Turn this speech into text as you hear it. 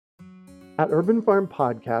At Urban Farm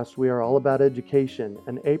Podcast, we are all about education,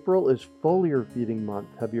 and April is foliar feeding month.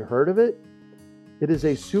 Have you heard of it? It is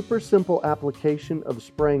a super simple application of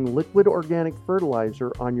spraying liquid organic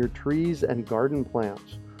fertilizer on your trees and garden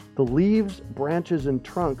plants. The leaves, branches, and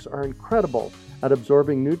trunks are incredible at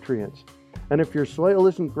absorbing nutrients. And if your soil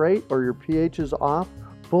isn't great or your pH is off,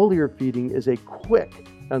 foliar feeding is a quick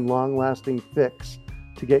and long-lasting fix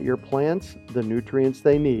to get your plants the nutrients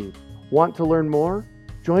they need. Want to learn more?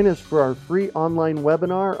 Join us for our free online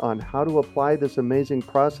webinar on how to apply this amazing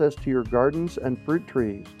process to your gardens and fruit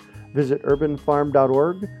trees. Visit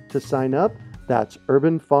urbanfarm.org to sign up. That's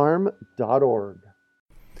urbanfarm.org.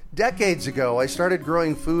 Decades ago, I started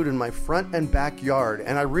growing food in my front and backyard,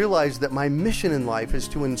 and I realized that my mission in life is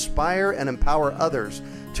to inspire and empower others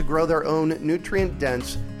to grow their own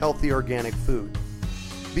nutrient-dense, healthy organic food.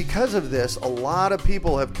 Because of this, a lot of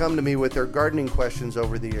people have come to me with their gardening questions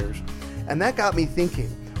over the years. And that got me thinking,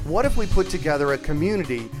 what if we put together a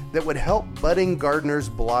community that would help budding gardeners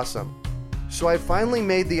blossom? So I finally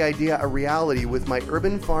made the idea a reality with my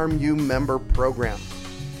Urban Farm U member program.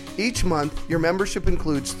 Each month, your membership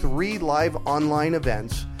includes 3 live online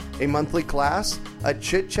events, a monthly class, a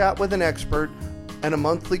chit-chat with an expert, and a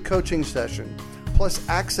monthly coaching session, plus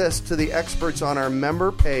access to the experts on our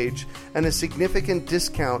member page and a significant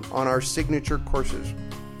discount on our signature courses.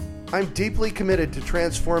 I'm deeply committed to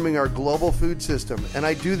transforming our global food system, and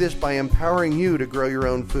I do this by empowering you to grow your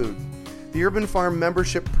own food. The Urban Farm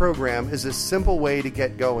membership program is a simple way to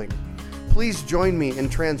get going. Please join me in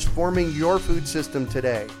transforming your food system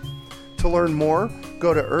today. To learn more,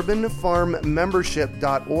 go to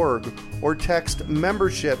urbanfarmmembership.org or text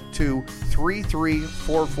membership to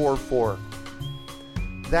 33444.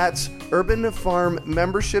 That's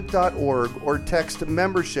urbanfarmmembership.org or text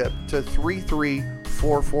membership to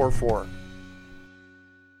 33444.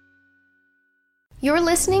 You're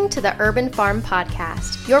listening to the Urban Farm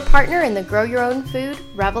Podcast, your partner in the Grow Your Own Food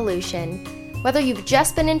revolution. Whether you've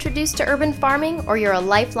just been introduced to urban farming or you're a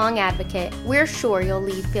lifelong advocate, we're sure you'll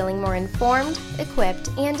leave feeling more informed, equipped,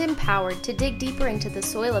 and empowered to dig deeper into the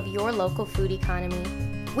soil of your local food economy.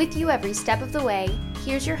 With you every step of the way,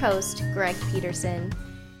 here's your host, Greg Peterson.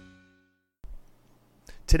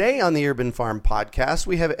 Today on the Urban Farm Podcast,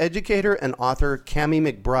 we have educator and author Cami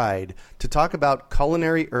McBride to talk about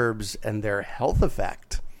culinary herbs and their health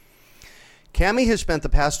effect. Cami has spent the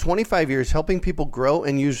past 25 years helping people grow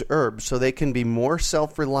and use herbs so they can be more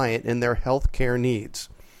self-reliant in their health care needs.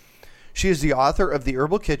 She is the author of The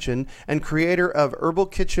Herbal Kitchen and creator of Herbal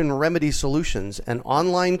Kitchen Remedy Solutions, an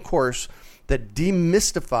online course that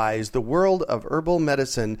demystifies the world of herbal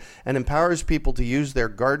medicine and empowers people to use their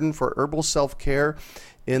garden for herbal self-care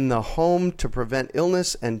in the home to prevent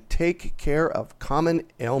illness and take care of common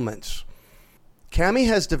ailments. Cami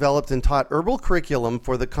has developed and taught herbal curriculum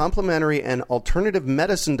for the complementary and alternative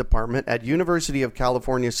medicine department at University of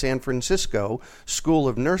California, San Francisco School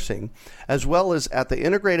of Nursing, as well as at the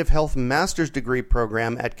Integrative Health Master's Degree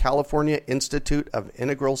program at California Institute of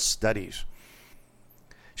Integral Studies.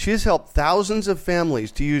 She has helped thousands of families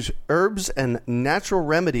to use herbs and natural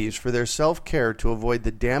remedies for their self-care to avoid the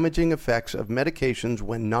damaging effects of medications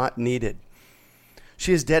when not needed.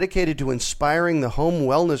 She is dedicated to inspiring the home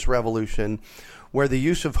wellness revolution, where the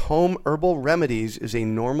use of home herbal remedies is a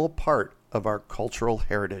normal part of our cultural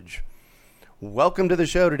heritage. Welcome to the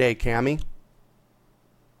show today, Cami.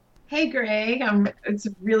 Hey, Greg. It's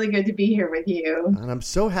really good to be here with you. And I'm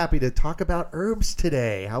so happy to talk about herbs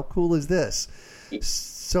today. How cool is this?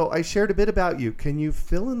 So I shared a bit about you. Can you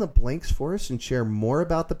fill in the blanks for us and share more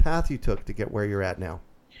about the path you took to get where you're at now?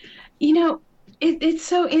 You know, it's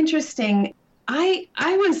so interesting. I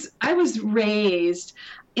was raised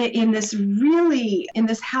in this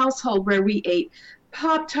household where we ate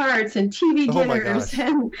Pop-Tarts and TV dinners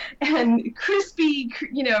and crispy,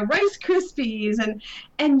 Rice Krispies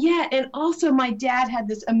and also my dad had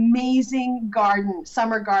this amazing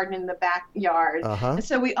summer garden in the backyard. Uh-huh. And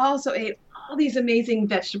so we also ate all these amazing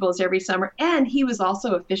vegetables every summer, and he was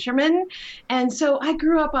also a fisherman. And so I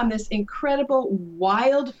grew up on this incredible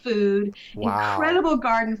wild food, incredible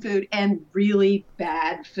garden food, and really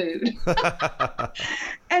bad food.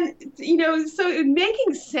 And, so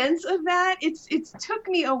making sense of that, it's took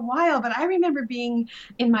me a while, but I remember being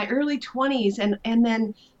in my early 20s and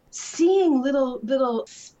then seeing little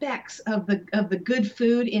specks of the good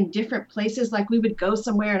food in different places. Like we would go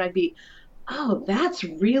somewhere and I'd be, oh, that's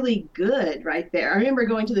really good right there. I remember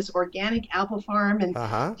going to this organic apple farm and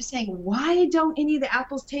just saying, why don't any of the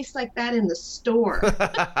apples taste like that in the store?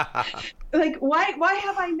 Like, why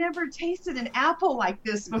have I never tasted an apple like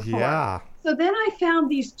this before? Yeah. So then I found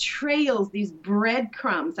these trails, these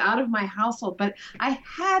breadcrumbs out of my household, but I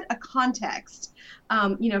had a context,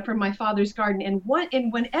 from my father's garden. And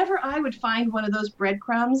whenever I would find one of those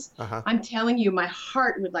breadcrumbs, I'm telling you, my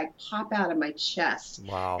heart would like pop out of my chest.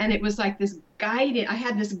 Wow. And it was like this guidance. I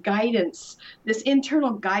had this guidance, this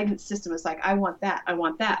internal guidance system. It's like, I want that. I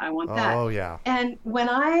want that. I want that. Oh, yeah. And when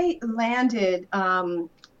I landed,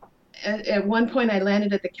 at one point I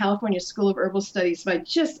landed at the California School of Herbal Studies by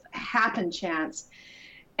just happen chance.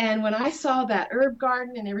 And when I saw that herb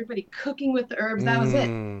garden and everybody cooking with the herbs, that was it.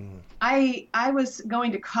 I was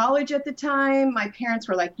going to college at the time. My parents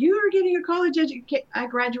were like, you are getting your college education. I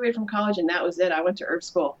graduated from college and that was it. I went to herb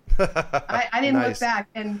school. I didn't look back.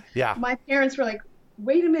 And my parents were like,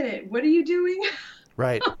 wait a minute, what are you doing?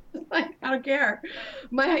 Right. Like, I don't care.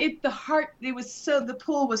 The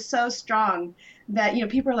pull was so strong that,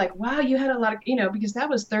 people are like, wow, you had a lot of, because that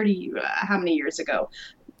was 30, how many years ago?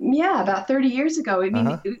 Yeah, about 30 years ago. I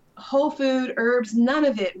mean, whole food, herbs, none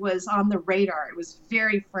of it was on the radar. It was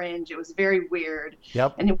very fringe. It was very weird.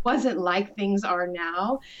 Yep. And it wasn't like things are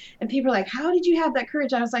now. And people are like, how did you have that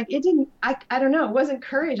courage? I was like, I don't know. It wasn't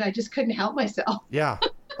courage. I just couldn't help myself. Yeah.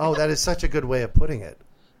 Oh, that is such a good way of putting it.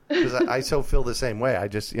 Because I so feel the same way. I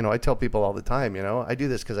just, I tell people all the time, I do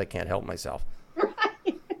this because I can't help myself.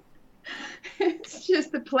 Right. It's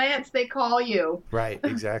just the plants, they call you. Right,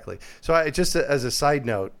 exactly. So just as a side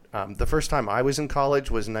note, the first time I was in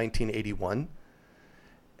college was 1981.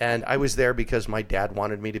 And I was there because my dad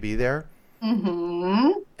wanted me to be there.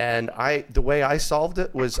 Mm-hmm. And the way I solved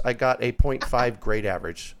it was I got a 0.5 grade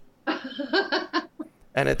average.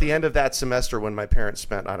 And at the end of that semester, when my parents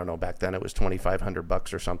spent, I don't know, back then it was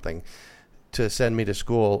 $2,500 or something to send me to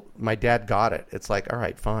school, my dad got it. It's like, all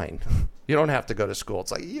right, fine. You don't have to go to school.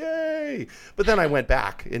 It's like, yay. But then I went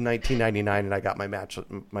back in 1999 and I got my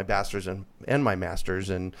bachelor's and my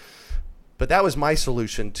master's. But that was my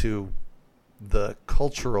solution to the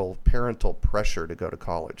cultural parental pressure to go to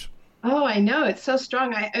college. Oh, I know. It's so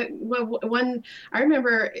strong. I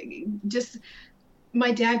remember just...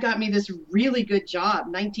 My dad got me this really good job,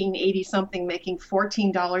 1980 something, making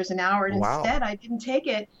 $14 an hour. And instead I didn't take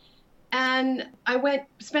it. And I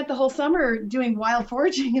spent the whole summer doing wild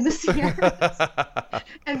foraging in the Sierras.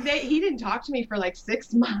 And he didn't talk to me for like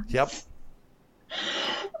 6 months. Yep.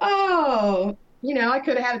 Oh, I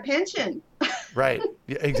could have had a pension. Right.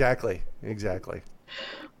 Exactly.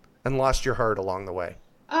 And lost your heart along the way.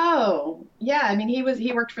 Oh, yeah. I mean,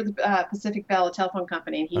 he worked for the Pacific Bell, a telephone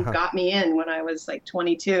company, and he got me in when I was like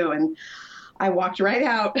 22, and I walked right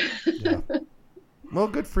out. Yeah. Well,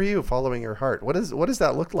 good for you, following your heart. What does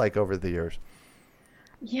that look like over the years?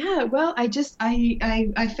 Yeah, well,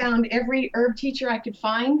 I found every herb teacher I could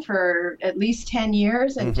find for at least 10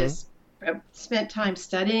 years and just spent time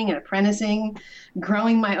studying and apprenticing,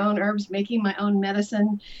 growing my own herbs, making my own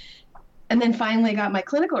medicine. And then finally got my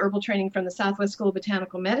clinical herbal training from the Southwest School of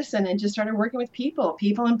Botanical Medicine and just started working with people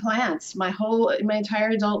and plants my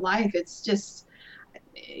entire adult life. It's just,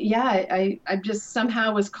 I just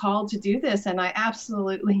somehow was called to do this, and I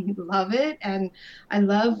absolutely love it. And I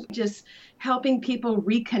love just helping people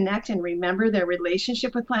reconnect and remember their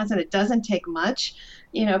relationship with plants. And it doesn't take much.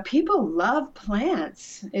 People love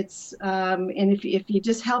plants. It's, and if you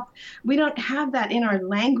just help, we don't have that in our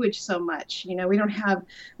language so much. We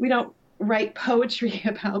don't write poetry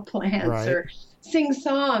about plants or sing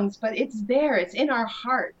songs, but it's there. It's in our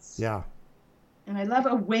hearts. Yeah. And I love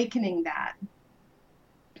awakening that.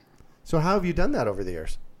 So how have you done that over the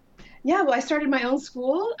years? Yeah, well, I started my own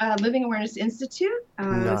school, Living Awareness Institute,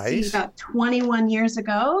 nice. About 21 years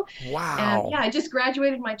ago. Wow. And I just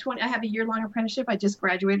graduated I have a year-long apprenticeship. I just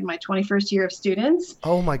graduated my 21st year of students.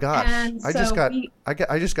 Oh my gosh. And I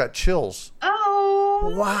just got chills.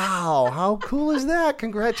 Oh. Wow. How cool is that?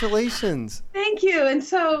 Congratulations. Thank you. And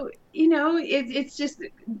so, it's just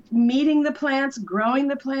meeting the plants, growing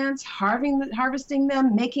the plants, harvesting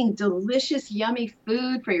them, making delicious, yummy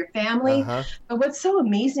food for your family. But what's so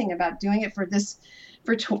amazing about doing it for this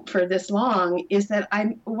long is that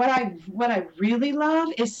what I really love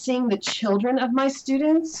is seeing the children of my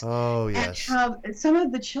students. Oh yes. And how some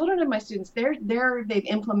of the children of my students, they've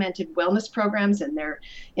implemented wellness programs in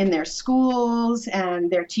their schools, and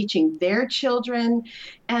they're teaching their children.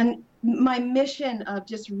 And my mission of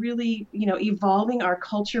just really, evolving our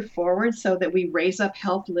culture forward so that we raise up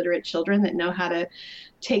health literate children that know how to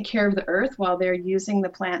take care of the earth while they're using the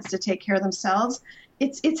plants to take care of themselves.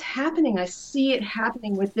 It's happening. I see it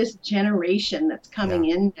happening with this generation that's coming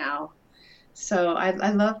in now. So I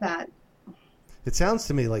love that. It sounds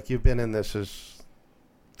to me like you've been in this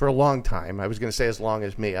for a long time. I was going to say as long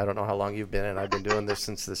as me. I don't know how long you've been in. I've been doing this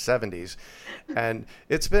since the 70s. And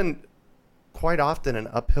it's been quite often an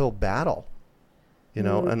uphill battle,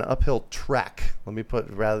 an uphill trek. Let me put,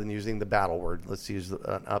 rather than using the battle word, let's use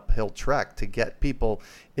an uphill trek to get people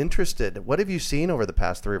interested. What have you seen over the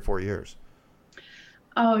past 3 or 4 years?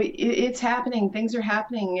 Oh, it's happening. Things are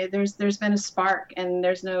happening. There's been a spark, and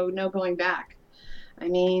there's no going back. I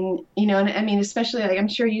mean, and I mean, especially, like, I'm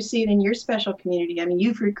sure you see it in your special community. I mean,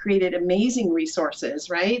 you've created amazing resources,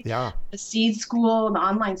 right? Yeah. The seed school, the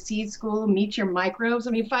online seed school, Meet Your Microbes. I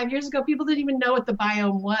mean, 5 years ago, people didn't even know what the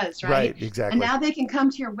biome was, right? Right, exactly. And now they can come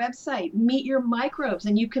to your website, Meet Your Microbes,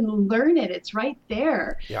 and you can learn it. It's right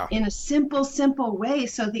there in a simple way.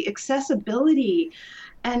 So the accessibility.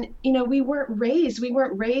 And, we weren't raised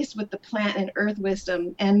with the plant and earth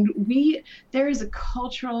wisdom. And there is a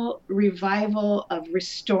cultural revival of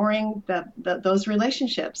restoring those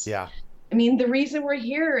relationships. Yeah. I mean, the reason we're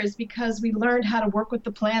here is because we learned how to work with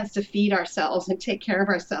the plants to feed ourselves and take care of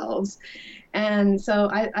ourselves. And so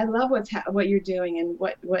I love what you're doing and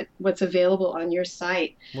what's available on your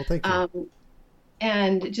site. Well, thank you.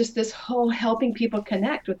 And just this whole helping people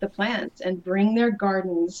connect with the plants and bring their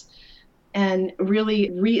gardens and really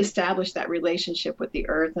reestablish that relationship with the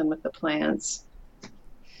earth and with the plants.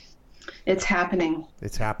 It's happening.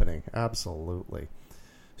 It's happening. Absolutely.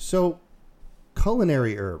 So,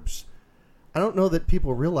 culinary herbs. I don't know that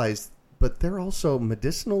people realize, but they're also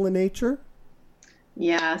medicinal in nature.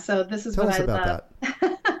 Yeah. So this is Tell what us I about love.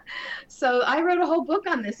 that. So I wrote a whole book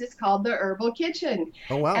on this. It's called The Herbal Kitchen.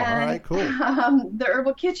 Oh, wow. And, all right, cool. The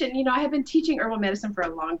Herbal Kitchen, I have been teaching herbal medicine for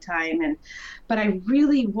a long time, but I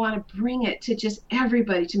really want to bring it to just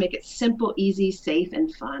everybody to make it simple, easy, safe,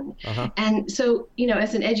 and fun. Uh-huh. And so,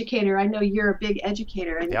 as an educator, I know you're a big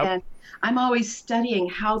educator, and I'm always studying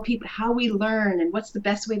how we learn and what's the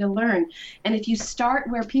best way to learn. And if you start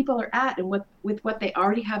where people are at and with what they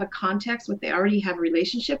already have a context, what they already have a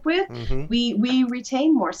relationship with, we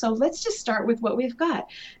retain more. So let's just start with what we've got.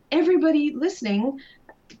 Everybody listening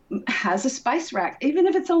has a spice rack, even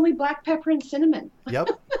if it's only black pepper and cinnamon. Yep.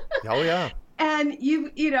 Oh, yeah. And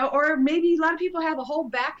or maybe a lot of people have a whole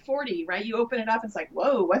back 40, right? You open it up, it's like,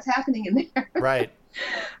 whoa, what's happening in there? Right.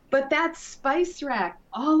 But that spice rack,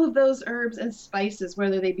 all of those herbs and spices,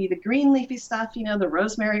 whether they be the green leafy stuff, the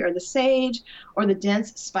rosemary or the sage, or the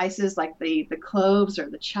dense spices like the cloves or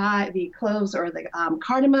the cloves or the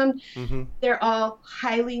cardamom, they're all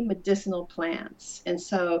highly medicinal plants. And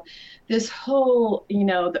so this whole,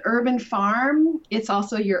 the urban farm, it's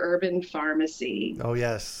also your urban pharmacy. Oh,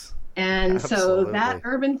 yes. And Absolutely. So that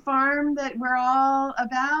urban farm that we're all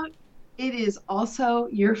about, it is also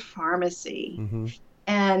your pharmacy.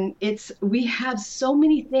 And we have so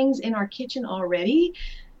many things in our kitchen already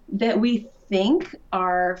that we think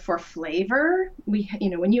are for flavor.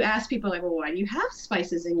 When you ask people like, well, why do you have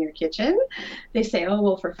spices in your kitchen? They say, oh,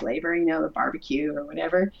 well, for flavor, the barbecue or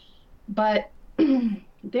whatever. But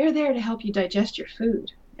they're there to help you digest your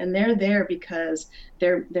food. And they're there because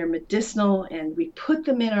they're medicinal, and we put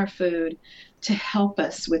them in our food to help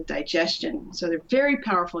us with digestion. So they're very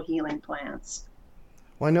powerful healing plants.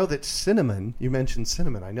 Well, I know that cinnamon, you mentioned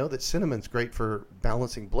cinnamon. I know that cinnamon's great for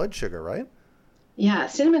balancing blood sugar, right? Yeah,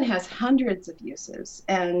 cinnamon has hundreds of uses.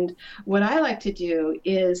 And what I like to do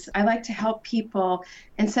is I like to help people,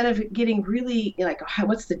 instead of getting really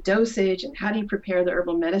what's the dosage and how do you prepare the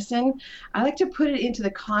herbal medicine, I like to put it into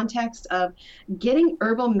the context of getting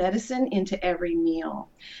herbal medicine into every meal.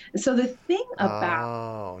 And so the thing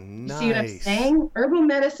about, nice. See what I'm saying? Herbal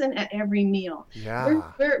medicine at every meal.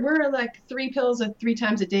 Yeah. We're like 3 pills 3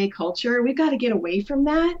 times a day culture. We've got to get away from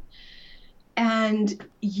that. And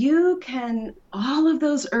you can, all of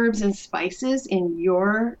those herbs and spices in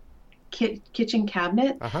your kitchen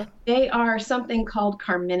cabinet, they are something called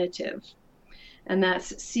carminative. And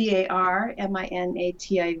that's carminative.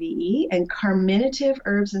 And carminative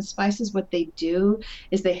herbs and spices, what they do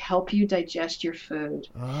is they help you digest your food.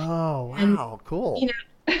 Oh, wow. And, cool.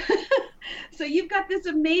 So you've got this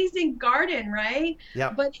amazing garden, right?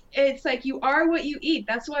 Yeah. But it's like you are what you eat.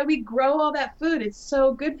 That's why we grow all that food. It's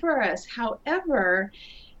so good for us. However,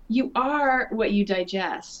 you are what you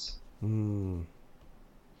digest. And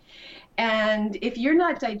if you're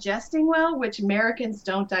not digesting well, which Americans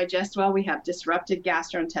don't digest well, we have disrupted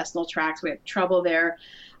gastrointestinal tracts, we have trouble there.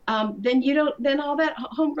 Then all that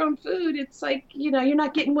homegrown food, it's like, you're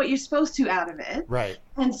not getting what you're supposed to out of it. Right.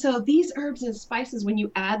 And so these herbs and spices, when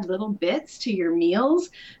you add little bits to your meals,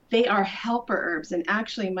 they are helper herbs. And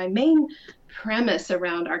actually, my main premise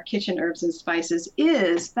around our kitchen herbs and spices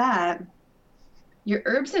is that your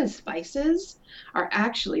herbs and spices are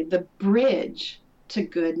actually the bridge to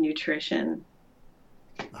good nutrition.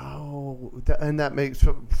 Oh, and that makes,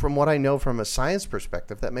 from what I know from a science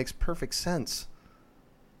perspective, that makes perfect sense.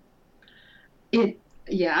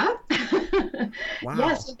 Yeah. Wow.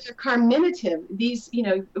 Yeah, so they're carminative. These,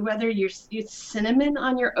 whether it's cinnamon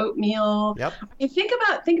on your oatmeal. Yep. I mean, think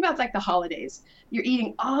about like the holidays. You're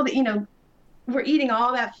eating we're eating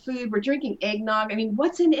all that food. We're drinking eggnog. I mean,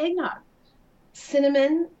 what's in eggnog?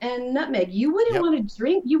 Cinnamon and nutmeg. You wouldn't Yep.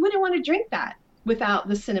 want to drink that without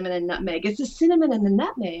the cinnamon and nutmeg. It's the cinnamon and the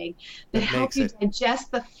nutmeg that help makes you it.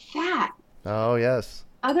 digest the fat. Oh, yes.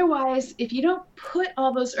 Otherwise, if you don't put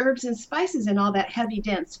all those herbs and spices in all that heavy,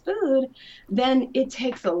 dense food, then it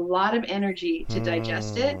takes a lot of energy to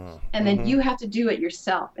digest it. And then you have to do it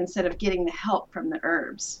yourself instead of getting the help from the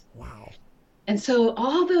herbs. Wow. And so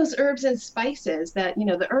all those herbs and spices that,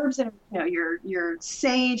 the herbs that, your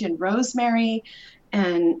sage and rosemary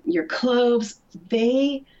and your cloves,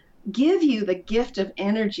 they give you the gift of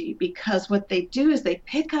energy, because what they do is they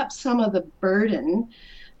pick up some of the burden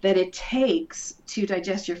that it takes to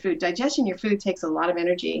digest your food. Digesting your food takes a lot of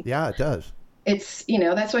energy. Yeah, it does. It's,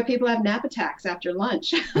 that's why people have nap attacks after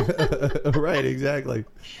lunch. Right, exactly.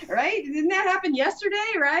 Right? Didn't that happen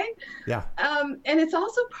yesterday, right? Yeah. And it's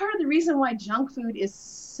also part of the reason why junk food is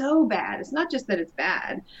so bad. It's not just that it's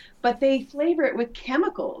bad, but they flavor it with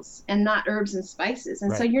chemicals and not herbs and spices.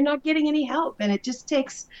 And so Right. you're not getting any help. And it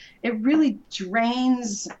really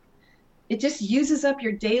drains. It just uses up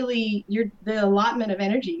the allotment of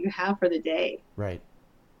energy you have for the day. Right.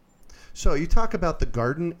 So you talk about the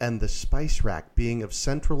garden and the spice rack being of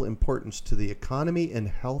central importance to the economy and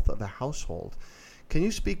health of a household. Can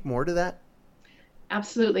you speak more to that?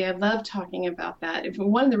 Absolutely. I love talking about that.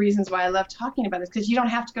 One of the reasons why I love talking about it is because you don't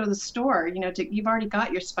have to go to the store, you've already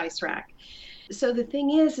got your spice rack. So the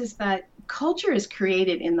thing is that culture is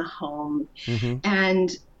created in the home. Mm-hmm.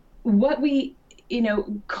 And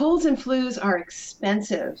colds and flus are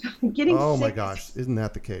expensive. Oh my gosh, isn't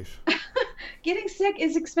that the case? Getting sick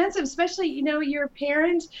is expensive, especially, you're a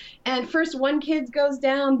parent and first one kid goes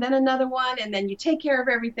down, then another one, and then you take care of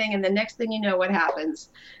everything. And the next thing you know, what happens?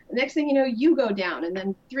 The next thing you know, you go down. And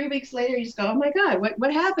then 3 weeks later, you just go, oh my God,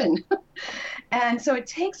 what happened? And so it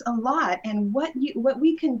takes a lot. And what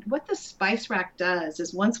the spice rack does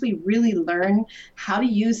is, once we really learn how to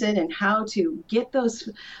use it and how to get those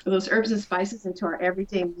herbs and spices into our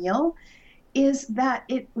everyday meal, is that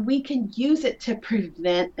we can use it to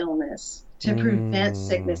prevent illness, to prevent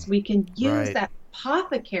sickness. We can use Right. that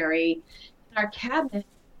apothecary in our cabinet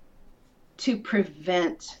to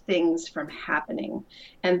prevent things from happening.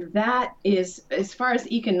 And that is, as far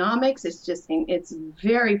as economics, it's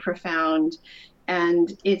very profound.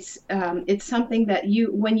 And it's something that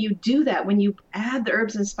when you do that, when you add the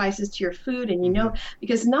herbs and spices to your food, and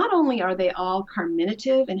because not only are they all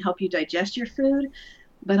carminative and help you digest your food,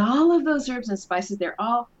 but all of those herbs and spices, they're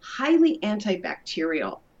all highly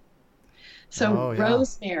antibacterial. So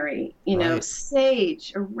rosemary, Right.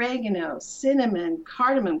 sage, oregano, cinnamon,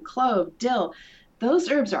 cardamom, clove, dill,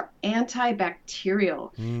 those herbs are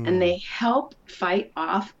antibacterial, and they help fight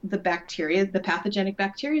off the bacteria, the pathogenic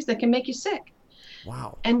bacteria that can make you sick.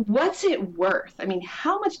 Wow. And what's it worth? I mean,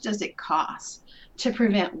 how much does it cost to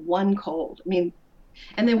prevent one cold? I mean,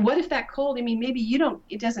 and then what if that cold, maybe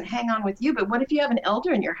it doesn't hang on with you, but what if you have an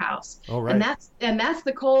elder in your house? Oh, right. And that's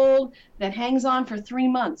the cold that hangs on for 3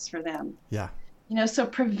 months for them. Yeah. So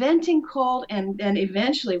preventing cold, and then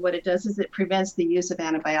eventually what it does is it prevents the use of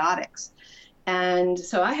antibiotics. And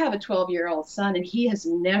so I have a 12-year-old son, and he has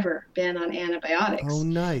never been on antibiotics. Oh,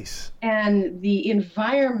 nice. And the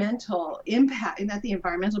environmental impact, not the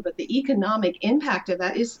environmental, but the economic impact of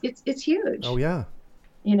that it's huge. Oh, yeah.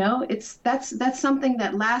 That's something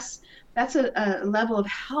that lasts. That's a level of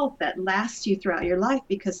health that lasts you throughout your life,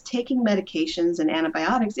 because taking medications and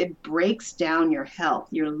antibiotics, it breaks down your health,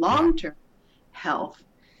 your long-term health.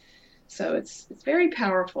 So it's very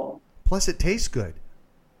powerful. Plus, it tastes good.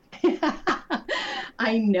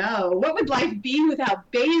 I know. What would life be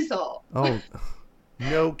without basil? Oh,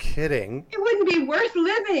 no kidding. It wouldn't be worth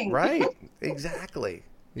living. Right. Exactly.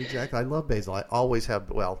 I love basil. I always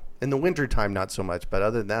have, in the wintertime, not so much, but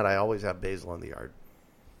other than that, I always have basil in the yard.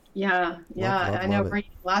 Yeah. Love I know it. we're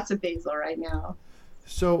eating lots of basil right now.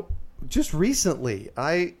 So just recently,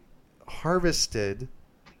 I harvested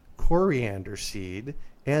coriander seed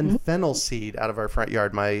and fennel seed out of our front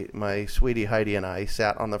yard. My sweetie Heidi and I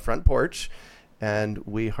sat on the front porch, and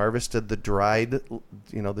we harvested the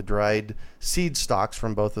dried seed stalks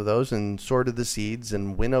from both of those, and sorted the seeds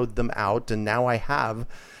and winnowed them out. And now I have,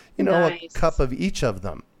 Nice. a cup of each of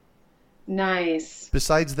them. Nice.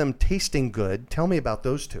 Besides them tasting good, tell me about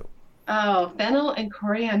those two. Oh, fennel and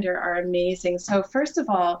coriander are amazing. So first of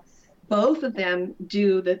all, both of them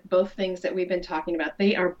do both things that we've been talking about.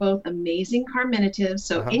 They are both amazing carminatives.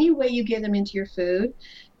 So any way you get them into your food,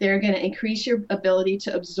 They're going to increase your ability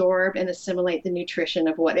to absorb and assimilate the nutrition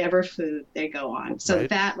of whatever food they go on. So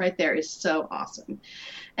that right there is so awesome.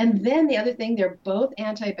 And then the other thing, they're both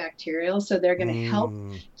antibacterial, so they're going to help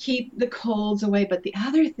keep the colds away. But the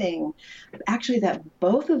other thing, actually, that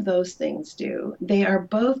both of those things do, they're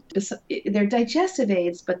digestive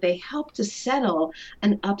aids, but they help to settle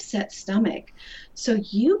an upset stomach. So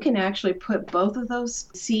you can actually put both of those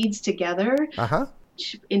seeds together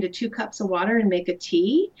into 2 cups of water and make a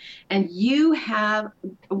tea, and you have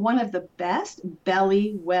one of the best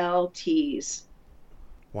belly well teas.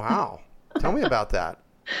 Wow. Tell me about that.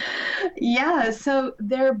 Yeah, so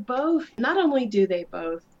they're both, not only do they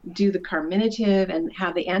both do the carminative and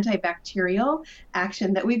have the antibacterial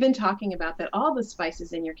action that we've been talking about that all the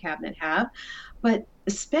spices in your cabinet have, but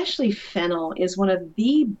especially fennel is one of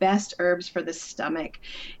the best herbs for the stomach.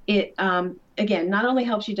 It, again, not only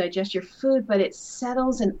helps you digest your food, but it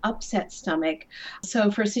settles an upset stomach. So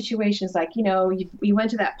for situations like, you went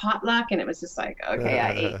to that potluck and it was just like, okay,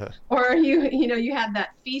 I ate. Or you had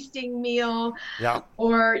that feasting meal,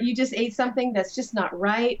 or you just ate something that's just not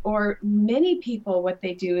right. Or many people, what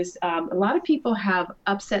they do is a lot of people have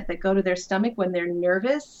upset that go to their stomach when they're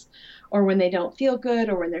nervous, or when they don't feel good,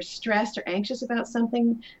 or when they're stressed or anxious about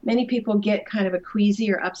something. Many people get kind of a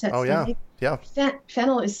queasy or upset stomach. Yeah.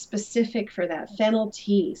 Fennel is specific for that, fennel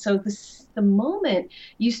tea. So the moment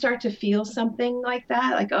you start to feel something like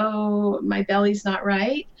that, like, oh, my belly's not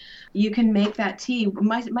right, you can make that tea.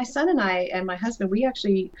 My son and I and my husband, we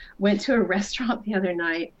actually went to a restaurant the other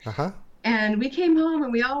night. And we came home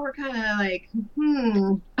and we all were kind of like,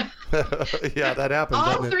 Yeah, that happens.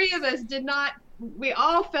 All three of us did not. We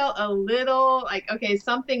all felt a little like, okay,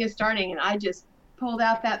 something is starting. And I just pulled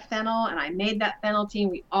out that fennel and I made that fennel tea.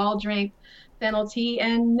 And we all drank fennel tea,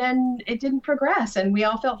 and then it didn't progress. And we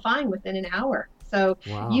all felt fine within an hour. So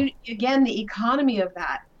again, the economy of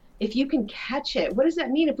that, if you can catch it, what does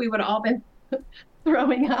that mean if we would have all been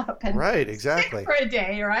throwing up and sick for a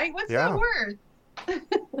day, right? What's that worth?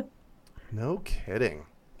 No kidding.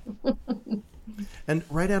 And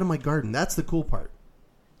right out of my garden, that's the cool part.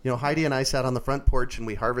 Heidi and I sat on the front porch and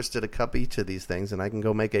we harvested a cup each of these things, and I can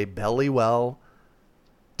go make a belly well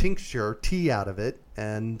tincture tea out of it,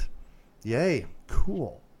 and yay,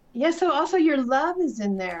 cool. Yeah, so also your love is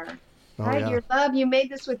in there, right? Your love, you made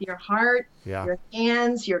this with your heart, your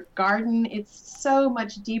hands, your garden. It's so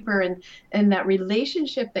much deeper, and that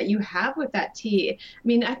relationship that you have with that tea. I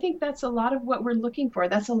mean, I think that's a lot of what we're looking for.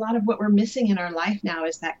 That's a lot of what we're missing in our life now,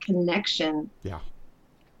 is that connection. Yeah.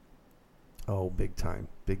 Oh, big time.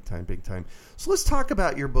 So let's talk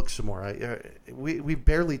about your book some more. We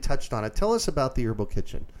barely touched on it. Tell us about the Herbal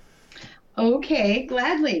Kitchen. Okay,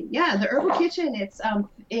 gladly. Yeah, the Herbal Kitchen, it's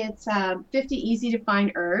 50 easy to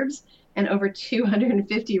find herbs and over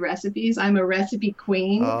 250 recipes. I'm a recipe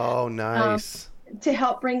queen. Oh, nice. To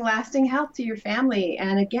help bring lasting health to your family.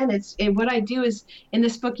 And again, what I do is, in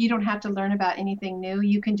this book, you don't have to learn about anything new.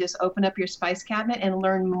 You can just open up your spice cabinet and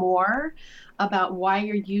learn more about why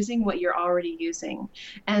you're using what you're already using.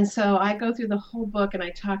 And so I go through the whole book and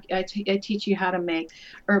I teach you how to make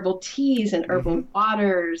herbal teas and herbal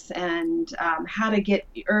waters, and how to get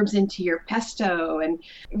herbs into your pesto, and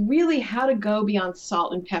really how to go beyond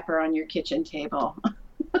salt and pepper on your kitchen table.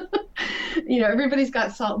 Everybody's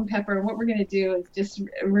got salt and pepper, and what we're going to do is just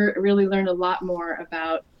really learn a lot more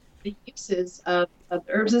about the uses of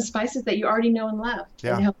herbs and spices that you already know and love,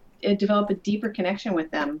 and help develop a deeper connection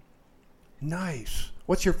with them. Nice.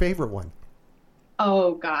 What's your favorite one?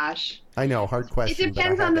 Oh, gosh. I know, hard question. It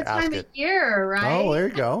depends on the time of year, right? Oh, there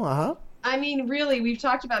you go. I mean, really, we've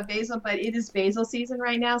talked about basil, but it is basil season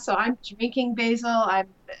right now. So I'm drinking basil. I'm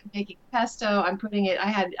making pesto. I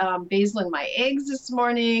had basil in my eggs this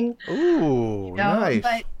morning. Ooh, nice.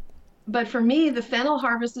 But for me, the fennel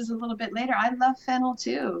harvest is a little bit later. I love fennel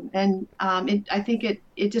too. And I think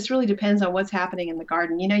it just really depends on what's happening in the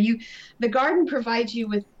garden. The garden provides you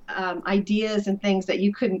with ideas and things that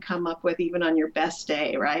you couldn't come up with even on your best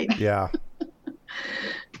day, right? Yeah.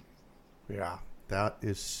 Yeah, that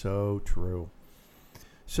is so true.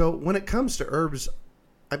 So when it comes to herbs,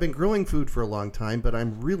 I've been growing food for a long time, but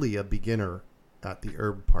I'm really a beginner at the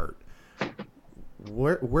herb part.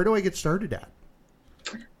 Where do I get started at?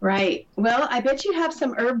 Right. Well, I bet you have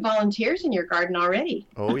some herb volunteers in your garden already.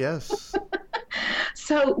 Oh, yes.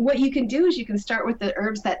 So what you can do is you can start with the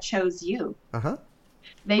herbs that chose you.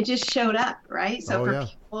 They just showed up, right? So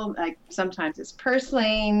people, like, sometimes it's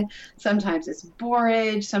purslane, sometimes it's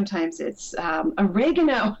borage, sometimes it's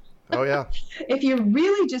oregano. Oh, yeah. If you're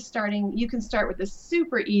really just starting, you can start with the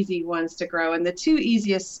super easy ones to grow. And the two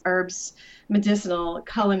easiest herbs, medicinal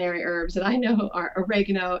culinary herbs that I know, are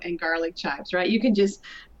oregano and garlic chives, right? You can just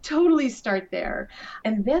totally start there.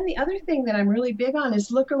 And then the other thing that I'm really big on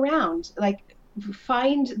is look around. Like,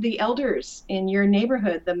 find the elders in your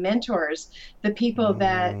neighborhood, the mentors, the people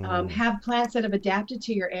that have plants that have adapted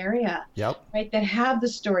to your area, Yep. right? That have the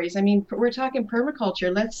stories. I mean, we're talking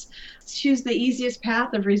permaculture. Let's choose the easiest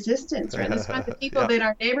path of resistance, right? Let's find the people Yep. in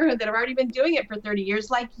our neighborhood that have already been doing it for 30 years,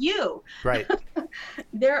 like you. Right.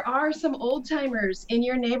 There are some old timers in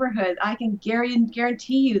your neighborhood, I can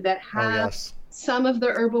guarantee you, that have yes. some of the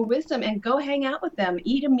herbal wisdom, and go hang out with them,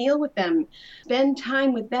 eat a meal with them, spend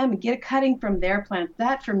time with them, get a cutting from their plant.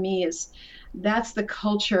 That for me that's the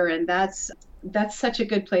culture, and that's such a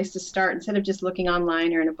good place to start. Instead of just looking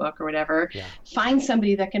online or in a book or whatever, find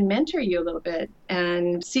somebody that can mentor you a little bit,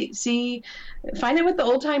 and find out what the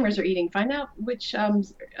old timers are eating, find out which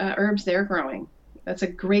herbs they're growing. That's a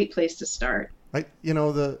great place to start.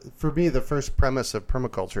 For me, the first premise of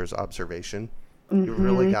permaculture is observation. You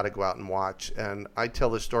really got to go out and watch. And I tell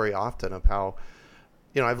this story often of how,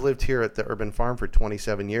 I've lived here at the urban farm for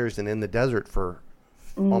 27 years and in the desert for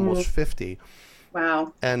almost 50.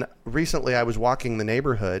 Wow. And recently I was walking the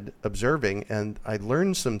neighborhood observing, and I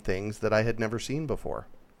learned some things that I had never seen before.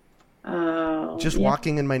 Just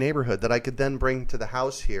walking in my neighborhood that I could then bring to the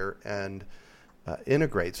house here and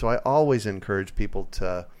integrate. So I always encourage people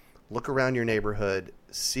to look around your neighborhood,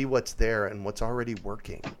 see what's there and what's already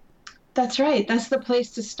working. That's right. That's the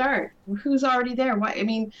place to start. Who's already there? Why? I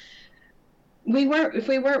mean, if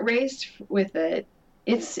we weren't raised with it,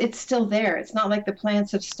 it's still there. It's not like the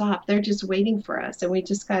plants have stopped. They're just waiting for us. And we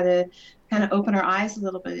just got to kind of open our eyes a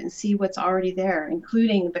little bit and see what's already there,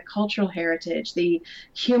 including the cultural heritage, the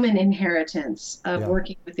human inheritance of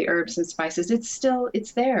working with the herbs and spices.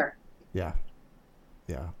 It's there. Yeah.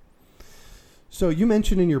 Yeah. So you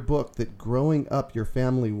mentioned in your book that growing up, your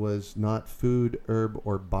family was not food, herb,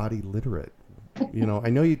 or body literate. I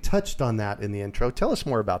know you touched on that in the intro. Tell us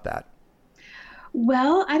more about that.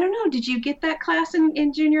 Well, I don't know. Did you get that class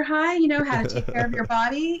in junior high? How to take care of your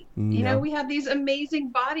body? No. We have these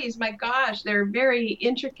amazing bodies. My gosh, they're very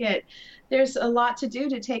intricate. There's a lot to do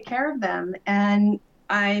to take care of them. And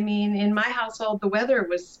I mean, in my household, the weather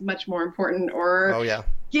was much more important, or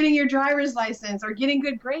getting your driver's license, or getting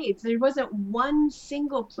good grades. There wasn't one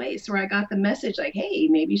single place where I got the message like, hey,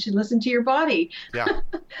 maybe you should listen to your body. Yeah.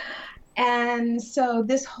 And so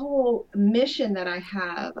this whole mission that I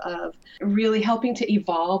have of really helping to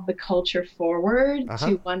evolve the culture forward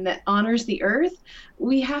to one that honors the earth,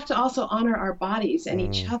 we have to also honor our bodies and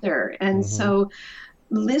each other. And so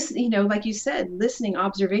listen, like you said, listening,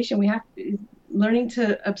 observation, we have learning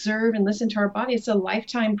to observe and listen to our body. It's a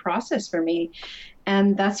lifetime process for me.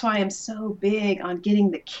 And that's why I'm so big on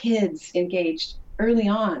getting the kids engaged early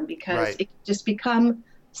on, because it can just become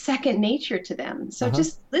second nature to them. So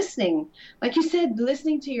just listening, like you said,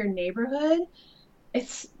 listening to your neighborhood,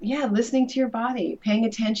 it's listening to your body, paying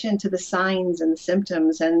attention to the signs and the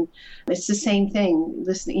symptoms. And it's the same thing,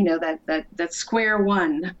 listening, that square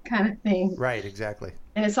one kind of thing. Right, exactly.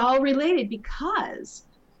 And it's all related because,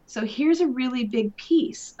 so here's a really big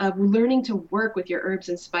piece of learning to work with your herbs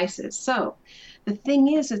and spices. So the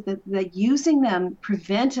thing is that using them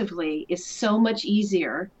preventively is so much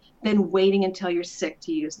easier than waiting until you're sick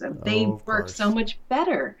to use them. They work so much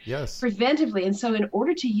better preventively. And so in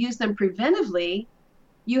order to use them preventively,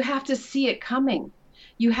 you have to see it coming.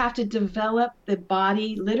 You have to develop the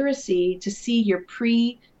body literacy to see your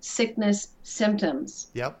pre-sickness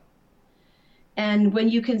symptoms. Yep. And when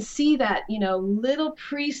you can see that, little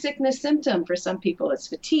pre-sickness symptom, for some people it's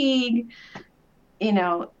fatigue,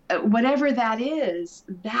 whatever that is,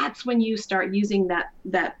 that's when you start using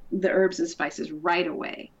the herbs and spices right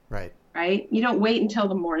away. Right? You don't wait until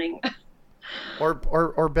the morning.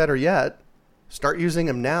 or better yet, start using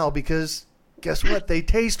them now, because guess what? They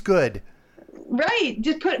taste good. Right.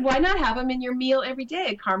 Why not have them in your meal every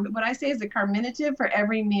day? What I say is a carminative for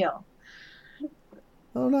every meal.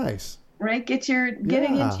 Oh, nice. Right? Get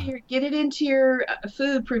it into your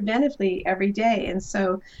food preventively every day. And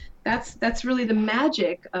so that's really the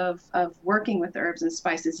magic of working with herbs and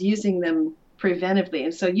spices, using them preventively.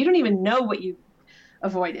 And so you don't even know what you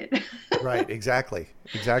avoided. Right, exactly,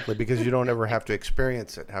 because you don't ever have to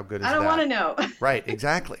experience it. How good is that? I don't want to know. Right,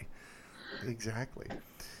 exactly.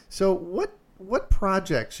 So what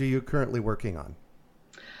projects are you currently working on?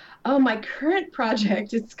 Oh, my current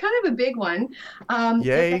project, it's kind of a big one.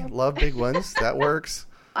 Yay, love big ones. That works.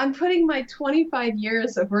 I'm putting my 25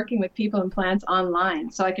 years of working with people and plants online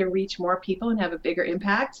so I can reach more people and have a bigger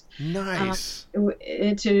impact. Nice.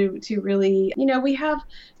 To really,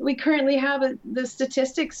 we currently have the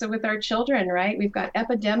statistics with our children, right? We've got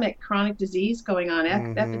epidemic chronic disease going on,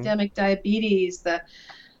 epidemic diabetes, the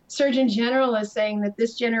Surgeon General is saying that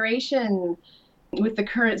this generation, with the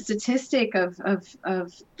current statistic of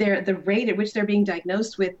the rate at which they're being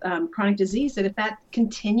diagnosed with chronic disease, that if that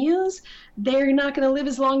continues, they're not going to live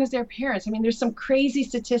as long as their parents. I mean, there's some crazy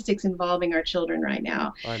statistics involving our children right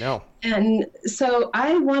now. I know. And so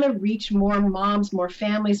I want to reach more moms, more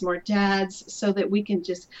families, more dads, so that we can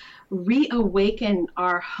just reawaken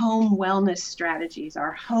our home wellness strategies,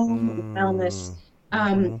 our home wellness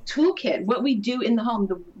toolkit, what we do in the home,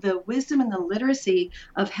 the wisdom and the literacy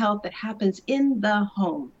of health that happens in the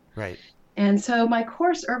home. Right. And so my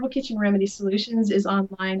course, Herbal Kitchen Remedy Solutions, is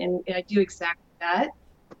online, and I do exactly that.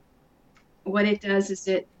 What it does is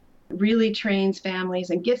it really trains families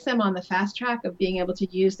and gets them on the fast track of being able to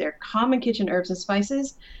use their common kitchen herbs and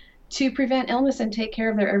spices to prevent illness and take care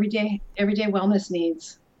of their everyday wellness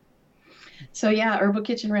needs. So yeah, Herbal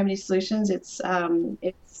Kitchen Remedy Solutions, it's up.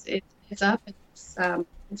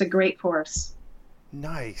 It's a great course.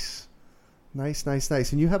 Nice.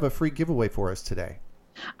 And you have a free giveaway for us today.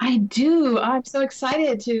 I do. I'm so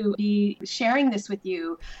excited to be sharing this with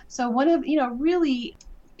you. So one of, really,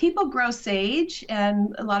 people grow sage,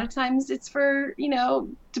 and a lot of times it's for,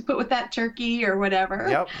 to put with that turkey or whatever.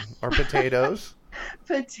 Yep. Or potatoes.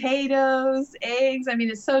 Potatoes, eggs. I mean,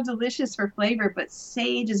 it's so delicious for flavor, but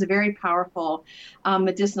sage is a very powerful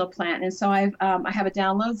medicinal plant. And so I have a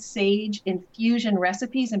download, Sage Infusion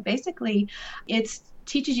Recipes, and basically it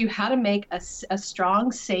teaches you how to make a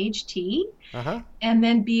strong sage tea and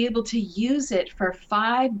then be able to use it for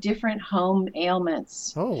 5 different home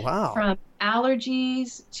ailments. Oh, wow. From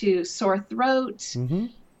allergies to sore throat,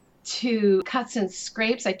 to cuts and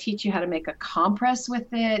scrapes. I teach you how to make a compress with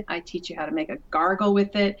it. I teach you how to make a gargle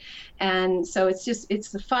with it. And so it's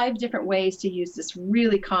the 5 different ways to use this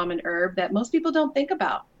really common herb that most people don't think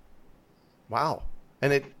about. Wow.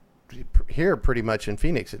 And here pretty much in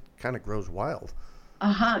Phoenix, it kind of grows wild.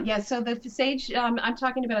 Yeah. So the sage, I'm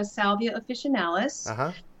talking about a Salvia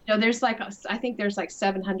officinalis. There's I think there's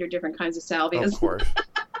 700 different kinds of salvias. Of course.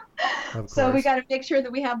 So we got to make sure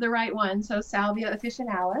that we have the right one. So Salvia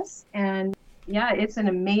officinalis, and yeah, it's an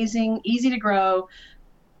amazing, easy to grow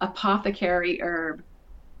apothecary herb.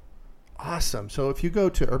 Awesome. So if you go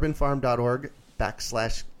to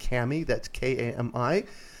urbanfarm.org/Kami, that's Kami,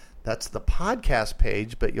 that's the podcast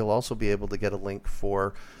page, but you'll also be able to get a link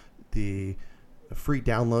for the free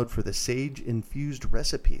download for the sage infused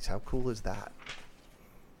recipes. How cool is that?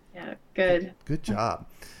 Yeah, good. Good job.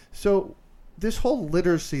 So this whole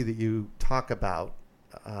literacy that you talk about,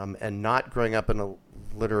 and not growing up in a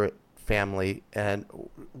literate family, and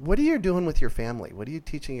what are you doing with your family? What are you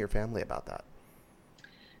teaching your family about that?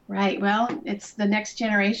 Right. Well, it's the next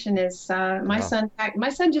generation is my son. My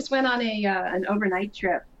son just went on an overnight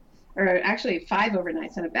trip, or actually 5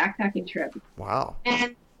 overnights on a backpacking trip. Wow.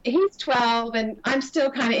 And he's 12, and I'm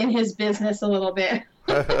still kind of in his business a little bit.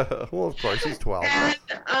 Well, of course, he's 12. And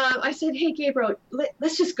I said, hey, Gabriel,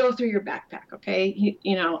 let's just go through your backpack, okay?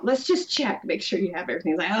 Let's just check, make sure you have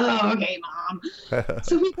everything. He's like, oh, okay, Mom.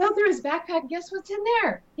 So we go through his backpack. Guess what's in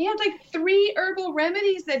there? He had 3 herbal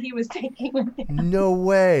remedies that he was taking with him. No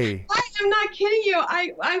way. I'm not kidding you.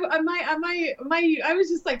 I was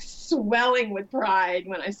just swelling with pride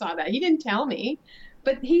when I saw that. He didn't tell me,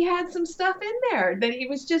 but he had some stuff in there that he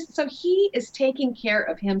was so he is taking care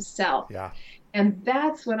of himself. Yeah. And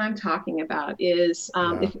that's what I'm talking about is,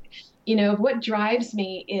 what drives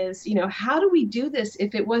me is, how do we do this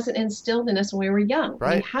if it wasn't instilled in us when we were young?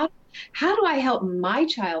 Right. I mean, how do I help my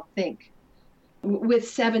child think with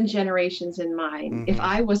 7 generations in mind if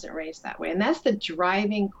I wasn't raised that way? And that's the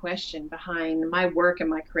driving question behind my work and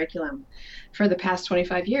my curriculum for the past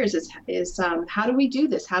 25 years is how do we do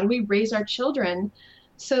this? How do we raise our children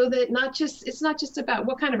so that it's not just about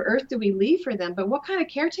what kind of earth do we leave for them, but what kind of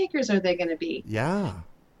caretakers are they going to be? Yeah.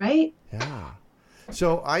 Right? Yeah.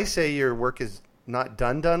 So I say your work is not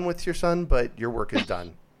done with your son, but your work is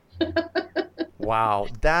done. Wow.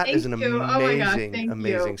 That is an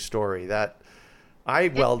amazing story. That I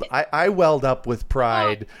welled up with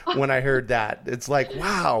pride when I heard that. It's like,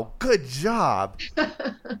 wow, good job.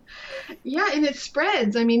 Yeah, and it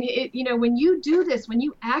spreads. I mean, when you do this, when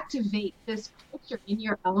you activate this culture in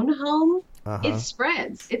your own home, it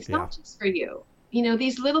spreads. It's not just for you.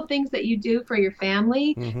 These little things that you do for your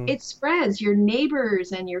family, it spreads. Your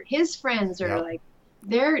neighbors and his friends are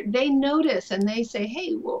they notice and they say,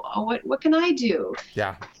 hey, well, what can I do?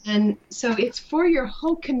 Yeah. And so it's for your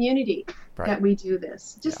whole community that we do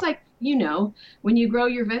this. Just like, when you grow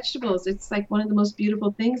your vegetables, it's like one of the most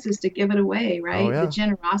beautiful things is to give it away, right? Oh, yeah. The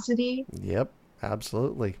generosity. Yep,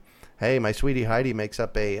 absolutely. Hey, my sweetie Heidi makes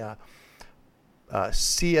up a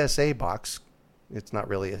CSA box it's not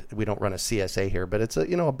really, we don't run a CSA here, but it's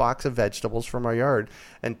a box of vegetables from our yard,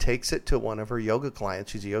 and takes it to one of her yoga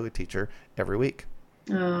clients. She's a yoga teacher every week.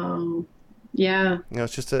 Oh, yeah.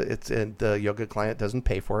 It's just the yoga client doesn't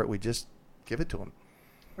pay for it. We just give it to them.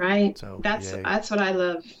 Right. So That's what I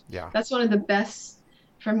love. Yeah. That's one of the best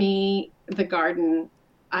for me, the garden.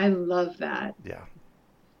 I love that. Yeah.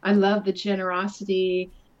 I love the generosity,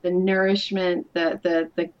 the nourishment,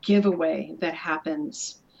 the giveaway that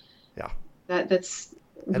happens. Yeah. That's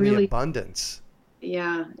and really the abundance.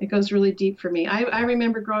 Yeah, it goes really deep for me. I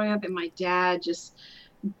remember growing up and my dad just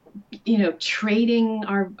trading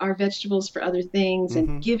our vegetables for other things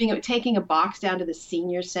and taking a box down to the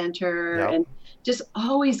senior center and just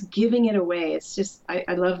always giving it away. It's just,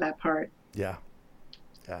 I love that part. Yeah.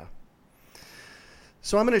 Yeah.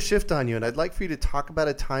 So I'm going to shift on you, and I'd like for you to talk about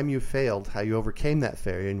a time you failed, how you overcame that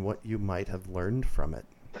failure, and what you might have learned from it.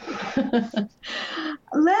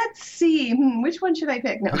 Let's see. Which one should I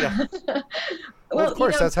pick? No. Yeah. Well, of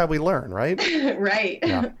course, that's how we learn, right? Right.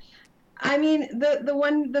 Yeah. I mean,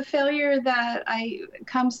 the failure that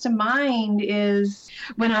comes to mind is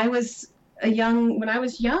when I was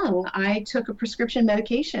young, I took a prescription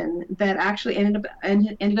medication that actually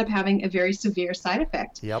ended up having a very severe side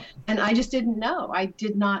effect. Yep. And I just didn't know. I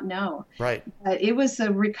did not know. Right. But it was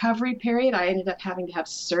a recovery period. I ended up having to have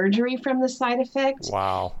surgery from the side effect.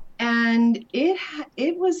 Wow. And it had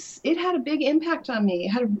a big impact on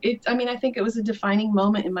me. I think it was a defining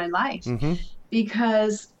moment in my life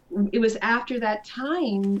because it was after that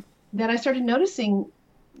time that I started noticing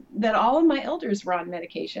that all of my elders were on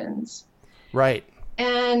medications. Right.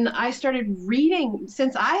 And I started reading,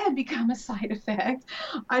 since I had become a side effect,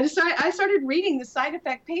 I started reading the side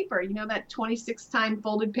effect paper, that 26-time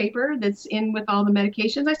folded paper that's in with all the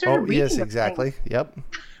medications. I started reading yes, exactly. Things. Yep.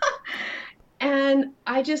 And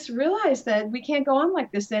I just realized that we can't go on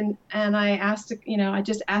like this. And I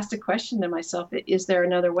just asked a question to myself, is there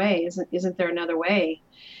another way? Isn't there another way?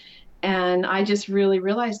 And I just really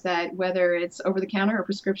realized that whether it's over the counter or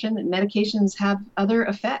prescription, that medications have other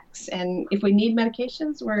effects. And if we need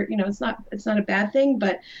medications, it's not a bad thing,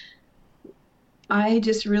 but I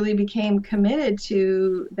just really became committed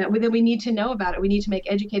to that we need to know about it. We need to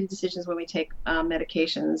make educated decisions when we take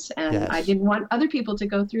medications. And yes. I didn't want other people to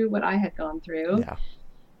go through what I had gone through. Yeah.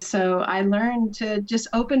 So I learned to just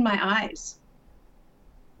open my eyes.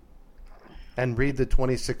 And read the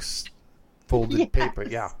 26 folded paper.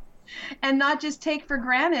 Yeah. And not just take for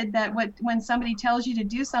granted that when somebody tells you to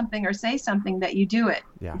do something or say something, that you do it,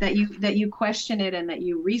 yeah. that you question it and that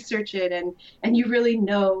you research it and you really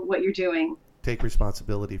know what you're doing. Take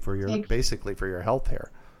responsibility for basically for your health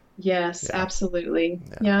here. Yes, yeah. Absolutely.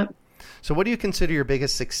 Yeah. So what do you consider your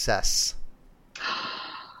biggest success?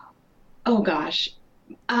 Oh gosh.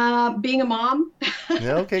 Being a mom.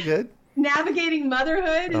 Okay, good. Navigating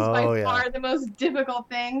motherhood is by yeah. far the most difficult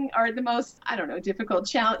thing, or the most, difficult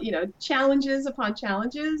challenges upon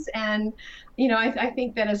challenges. And, I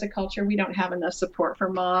think that as a culture, we don't have enough support for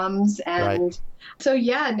moms. And right. So,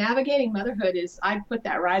 navigating motherhood I'd put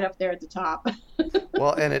that right up there at the top.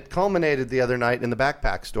 Well, and it culminated the other night in the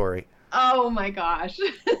backpack story. Oh my gosh.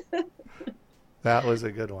 That was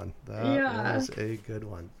a good one. That was a good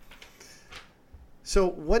one. So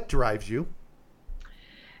what drives you?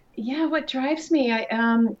 Yeah, what drives me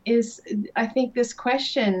is I think this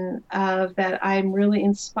question of that I'm really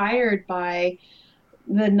inspired by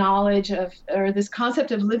the knowledge of, or this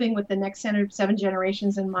concept of living with the next 7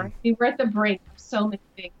 generations in mind. We're at the brink of so many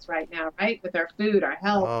things right now, right? With our food, our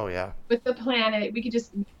health, with the planet. We could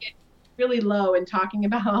just get really low in talking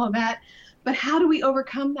about all that. But how do we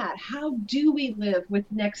overcome that? How do we live with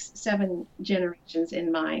next 7 generations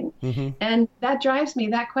in mind? Mm-hmm. And that drives me,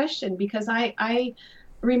 that question, because I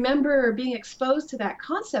remember being exposed to that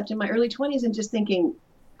concept in my early 20s and just thinking,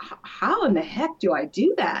 how in the heck do I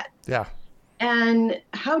do that? Yeah. And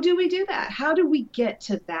how do we do that? How do we get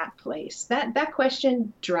to that place? That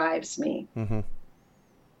question drives me. Mm-hmm.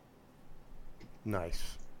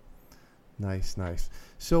 Nice.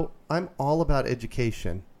 So I'm all about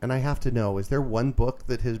education, and I have to know, is there one book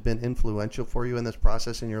that has been influential for you in this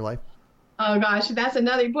process in your life? Oh gosh, that's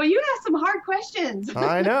another. Boy, you asked some hard questions.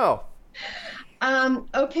 I know.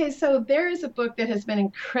 Okay, so there is a book that has been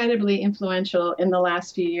incredibly influential in the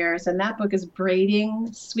last few years, and that book is Braiding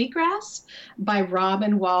Sweetgrass by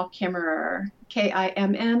Robin Wall Kimmerer,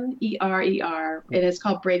 Kimmerer. It is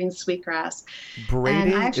called Braiding Sweetgrass.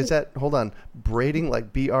 Braiding? Is that, hold on, braiding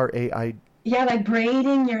like Brai? Yeah, like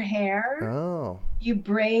braiding your hair. Oh. You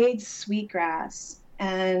braid sweetgrass.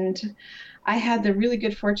 And I had the really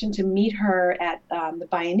good fortune to meet her at the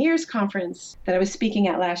Bioneers conference that I was speaking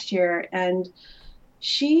at last year. And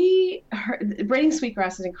Braiding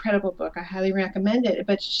Sweetgrass is an incredible book. I highly recommend it.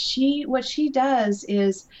 But what she does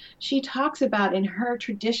is she talks about in her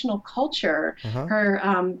traditional culture, her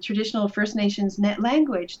traditional First Nations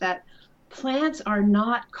language, that plants are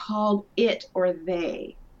not called it or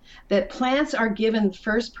they. That plants are given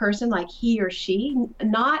first person, like he or she,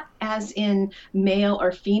 not as in male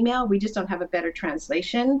or female. We just don't have a better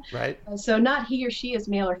translation. Right. So not he or she as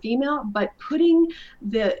male or female, but putting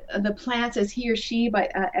the plants as he or she,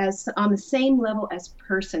 but as on the same level as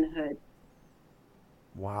personhood.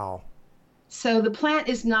 Wow. So the plant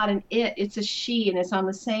is not an it, it's a she, and it's on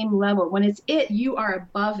the same level. When it's it, you are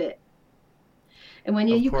above it. And when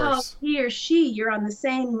you call it he or she, you're on the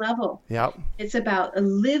same level. Yep. It's about a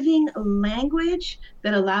living language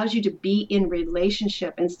that allows you to be in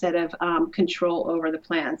relationship instead of control over the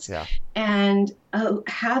plants. Yeah. And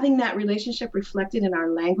having that relationship reflected in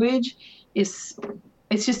our language it's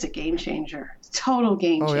just a game changer. Total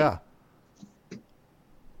game changer. Oh, yeah.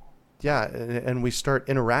 Yeah, and we start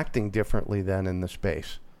interacting differently then in the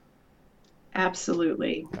space.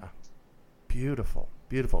 Absolutely. Yeah. Beautiful.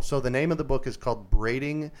 Beautiful. So the name of the book is called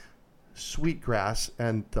Braiding Sweetgrass,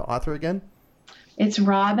 and the author again? It's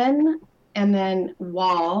Robin, and then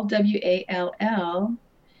Wall, W-A-L-L,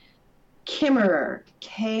 Kimmerer,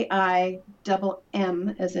 K-I-M-M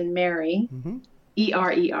as in Mary,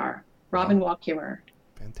 E-R-E-R, Robin Wall Kimmerer.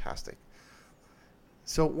 Fantastic.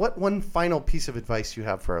 So what one final piece of advice you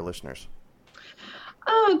have for our listeners?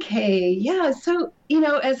 Okay, yeah. So,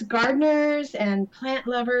 as gardeners and plant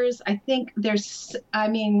lovers, I think there's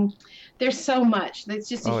so much. It's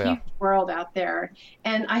just a huge world out there.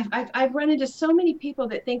 And I've run into so many people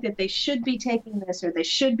that think that they should be taking this, or they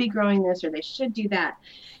should be growing this, or they should do that.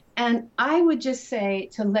 And I would just say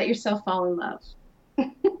to let yourself fall in love.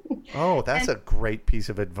 Oh, that's a great piece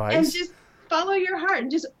of advice. And just follow your heart and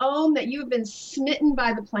just own that you've been smitten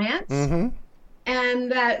by the plants.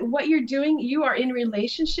 And that what you're doing, you are in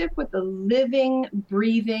relationship with the living,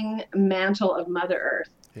 breathing mantle of Mother Earth.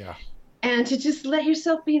 Yeah. And to just let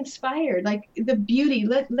yourself be inspired, like the beauty.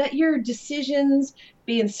 Let your decisions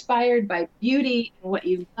be inspired by beauty and what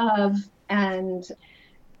you love and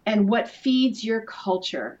what feeds your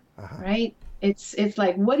culture, right? It's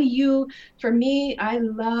like, for me, I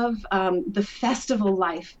love the festival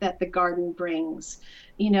life that the garden brings.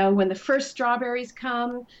 When the first strawberries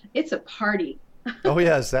come, it's a party. Oh,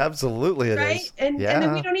 yes, absolutely it right? is. And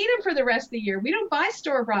then we don't eat them for the rest of the year. We don't buy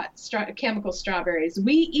store-bought chemical strawberries.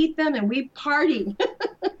 We eat them and we party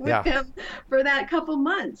with them for that couple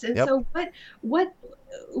months. And so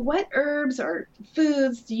what herbs or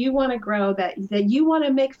foods do you want to grow that you want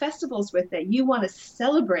to make festivals with, that you want to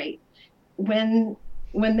celebrate when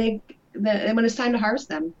it's time to harvest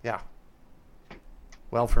them? Yeah.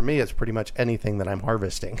 Well, for me, it's pretty much anything that I'm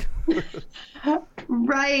harvesting.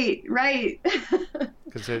 Right.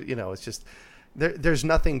 Because, it's just, there's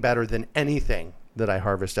nothing better than anything that I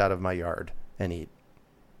harvest out of my yard and eat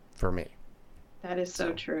for me. That is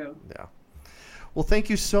so true. Yeah. Well, thank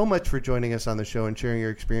you so much for joining us on the show and sharing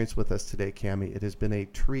your experience with us today, Cami. It has been a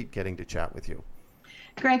treat getting to chat with you.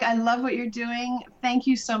 Greg, I love what you're doing. Thank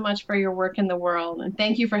you so much for your work in the world, and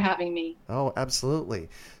thank you for having me. Oh, absolutely.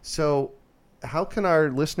 So how can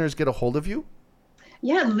our listeners get a hold of you?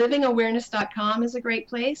 Yeah, livingawareness.com is a great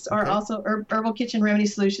place, or also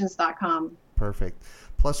herbalkitchenremedysolutions.com. Perfect.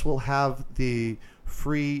 Plus, we'll have the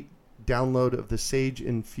free download of the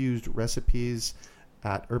sage-infused recipes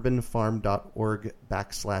at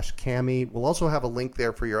urbanfarm.org/Cami. We'll also have a link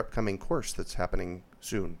there for your upcoming course that's happening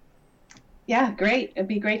soon. Yeah, great. It'd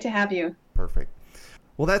be great to have you. Perfect.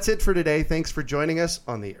 Well, that's it for today. Thanks for joining us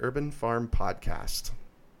on the Urban Farm Podcast.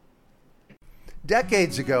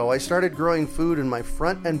 Decades ago, I started growing food in my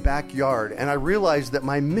front and backyard, and I realized that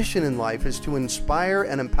my mission in life is to inspire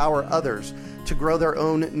and empower others to grow their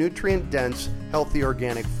own nutrient-dense, healthy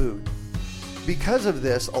organic food. Because of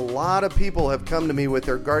this, a lot of people have come to me with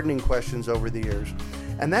their gardening questions over the years,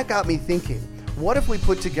 and that got me thinking, what if we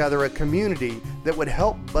put together a community that would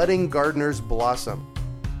help budding gardeners blossom?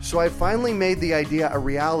 So I finally made the idea a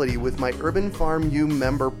reality with my Urban Farm U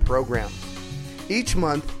member program. Each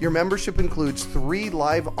month, your membership includes 3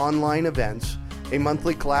 live online events, a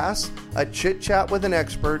monthly class, a chit-chat with an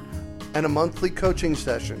expert, and a monthly coaching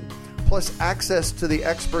session, plus access to the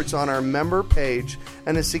experts on our member page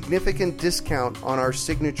and a significant discount on our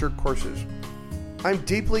signature courses. I'm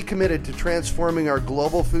deeply committed to transforming our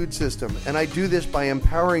global food system, and I do this by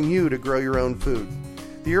empowering you to grow your own food.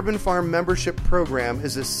 The Urban Farm membership program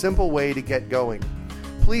is a simple way to get going.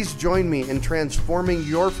 Please join me in transforming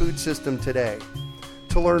your food system today.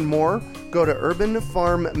 To learn more, go to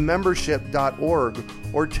urbanfarmmembership.org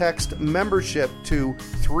or text membership to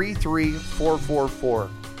 33444.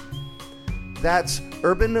 That's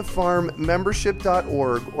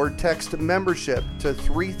urbanfarmmembership.org or text membership to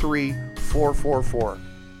 33444.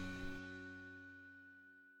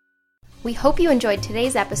 We hope you enjoyed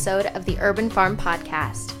today's episode of the Urban Farm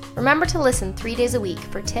Podcast. Remember to listen 3 days a week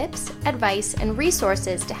for tips, advice, and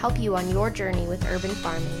resources to help you on your journey with urban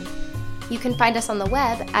farming. You can find us on the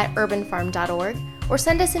web at urbanfarm.org or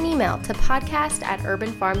send us an email to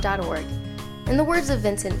podcast@urbanfarm.org. In the words of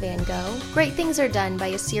Vincent van Gogh, great things are done by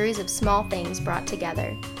a series of small things brought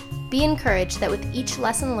together. Be encouraged that with each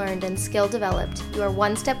lesson learned and skill developed, you are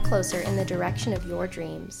one step closer in the direction of your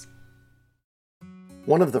dreams.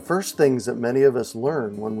 One of the first things that many of us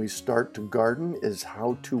learn when we start to garden is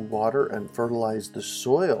how to water and fertilize the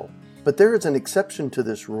soil. But there is an exception to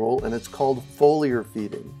this rule, and it's called foliar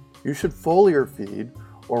feeding. You should foliar feed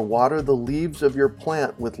or water the leaves of your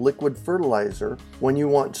plant with liquid fertilizer when you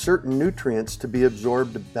want certain nutrients to be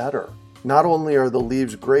absorbed better. Not only are the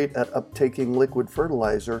leaves great at uptaking liquid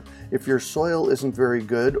fertilizer, if your soil isn't very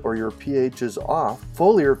good or your pH is off,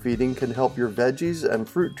 foliar feeding can help your veggies and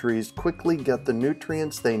fruit trees quickly get the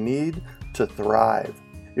nutrients they need to thrive.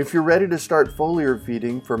 If you're ready to start foliar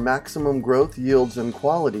feeding for maximum growth, yields, and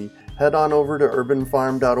quality, head on over to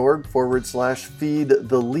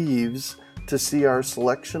urbanfarm.org/feed-the-leaves to see our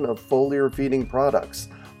selection of foliar feeding products.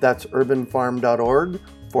 That's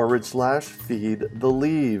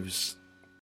urbanfarm.org/feed-the-leaves.